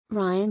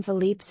Ryan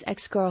Phillippe's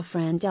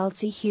ex-girlfriend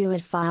Elsie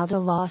Hewitt filed a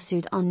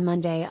lawsuit on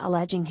Monday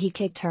alleging he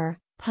kicked her,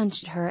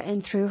 punched her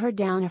and threw her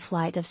down a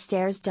flight of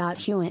stairs.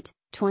 Hewitt,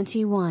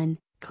 21,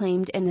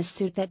 claimed in the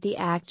suit that the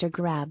actor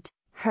grabbed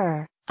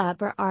her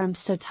upper arm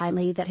so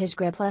tightly that his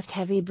grip left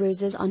heavy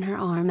bruises on her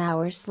arm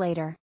hours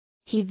later.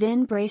 He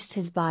then braced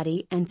his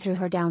body and threw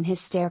her down his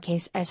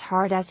staircase as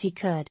hard as he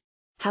could.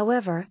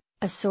 However,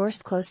 a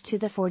source close to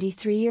the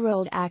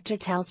 43-year-old actor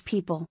tells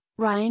People,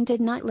 Ryan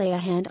did not lay a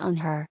hand on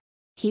her.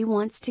 He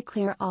wants to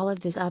clear all of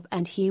this up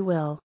and he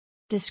will.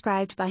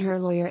 Described by her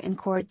lawyer in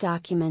court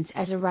documents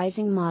as a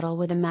rising model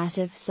with a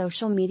massive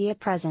social media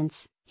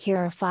presence, here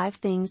are 5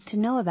 things to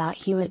know about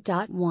Hewitt.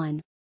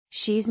 1.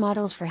 She's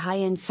modeled for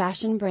high-end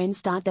fashion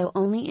brands. Though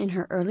only in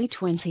her early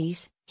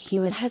 20s,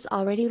 Hewitt has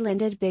already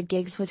landed big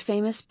gigs with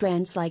famous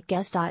brands like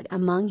Guess.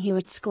 Among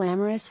Hewitt's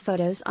glamorous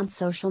photos on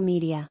social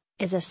media,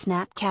 is a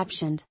snap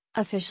captioned,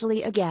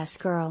 "Officially a Guess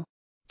girl."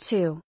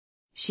 2.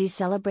 She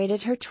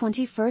celebrated her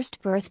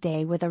 21st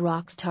birthday with a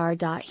rock star.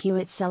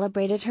 Hewitt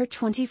celebrated her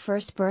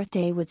 21st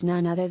birthday with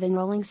none other than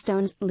Rolling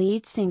Stones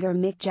lead singer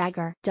Mick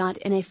Jagger.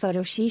 In a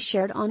photo she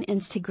shared on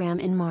Instagram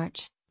in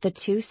March, the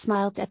two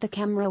smiled at the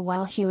camera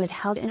while Hewitt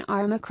held an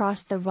arm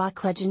across the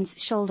rock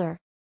legend's shoulder.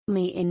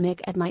 "Me and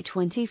Mick at my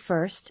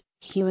 21st,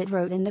 Hewitt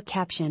wrote in the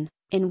caption,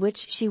 in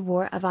which she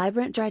wore a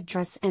vibrant red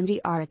dress and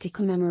VR to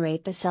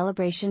commemorate the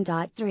celebration.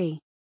 3.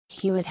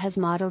 Hewitt has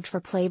modeled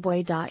for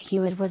Playboy.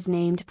 Hewitt was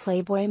named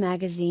Playboy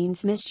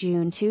magazine's Miss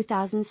June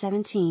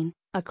 2017,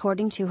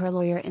 according to her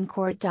lawyer in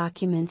court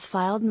documents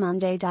filed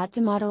Monday.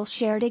 The model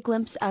shared a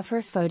glimpse of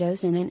her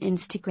photos in an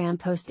Instagram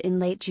post in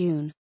late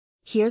June.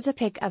 "Here's a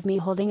pic of me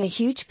holding a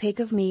huge pic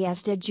of me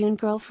as did June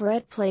girl for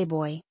at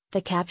Playboy,"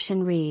 the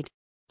caption read.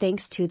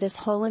 "Thanks to this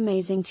whole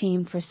amazing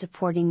team for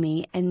supporting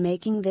me and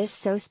making this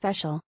so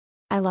special.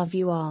 I love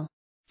you all."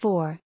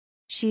 4.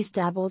 She's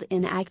dabbled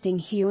in acting.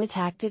 Hewitt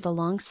acted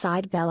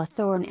alongside Bella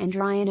Thorne and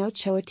Ryan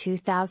Ochoa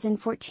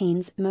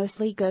 2014's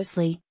mostly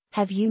ghostly,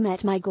 Have You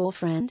Met My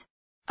Girlfriend?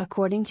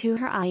 According to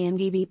her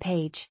IMDb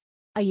page.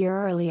 A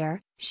year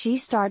earlier, she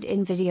starred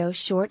in video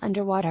short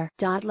Underwater.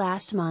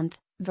 Last month,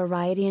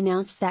 Variety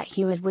announced that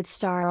Hewitt would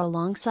star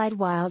alongside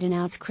Wild 'N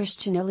Out's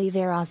Christian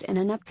Oliveras in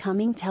an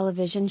upcoming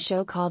television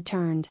show called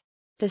Turned.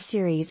 The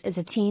series is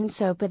a teen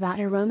soap about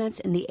a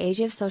romance in the age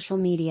of social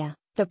media,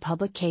 the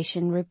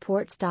publication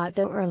reports.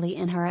 Though early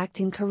in her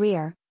acting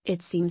career,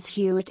 it seems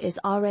Hewitt is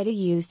already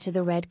used to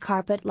the red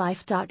carpet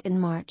life. In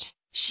March,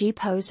 she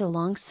posed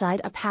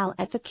alongside a pal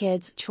at the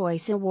Kids'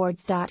 Choice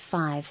Awards.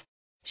 5.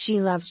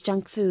 She loves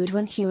junk food.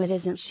 When Hewitt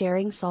isn't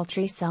sharing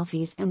sultry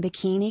selfies and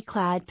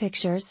bikini-clad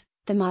pictures,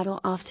 the model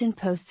often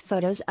posts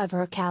photos of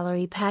her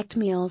calorie-packed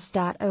meals.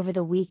 Over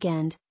the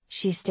weekend,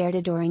 she stared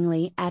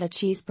adoringly at a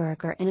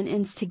cheeseburger in an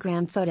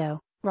Instagram photo,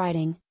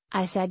 writing,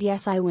 "I said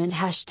yes, I went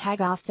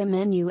 #off the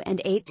menu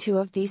and ate 2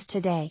 of these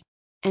today.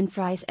 And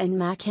fries and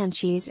mac and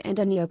cheese and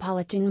a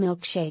Neapolitan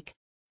milkshake.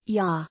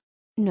 Yeah.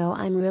 No,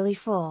 I'm really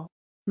full.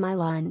 My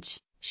lunch."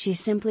 She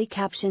simply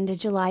captioned a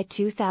July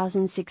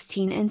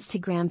 2016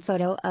 Instagram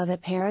photo of a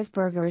pair of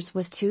burgers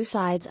with 2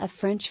 sides of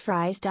French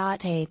fries.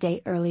 A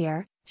day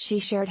earlier, she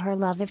shared her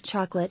love of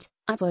chocolate,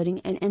 uploading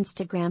an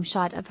Instagram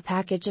shot of a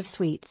package of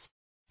sweets.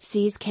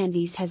 "Sees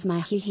candies has my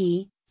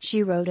hee,"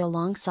 she wrote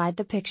alongside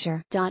the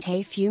picture.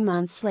 A few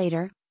months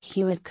later,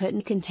 Hewitt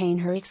couldn't contain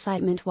her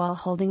excitement while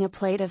holding a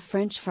plate of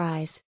French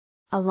fries.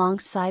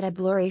 Alongside a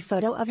blurry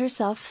photo of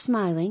herself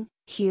smiling,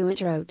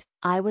 Hewitt wrote,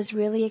 "I was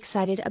really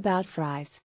excited about fries.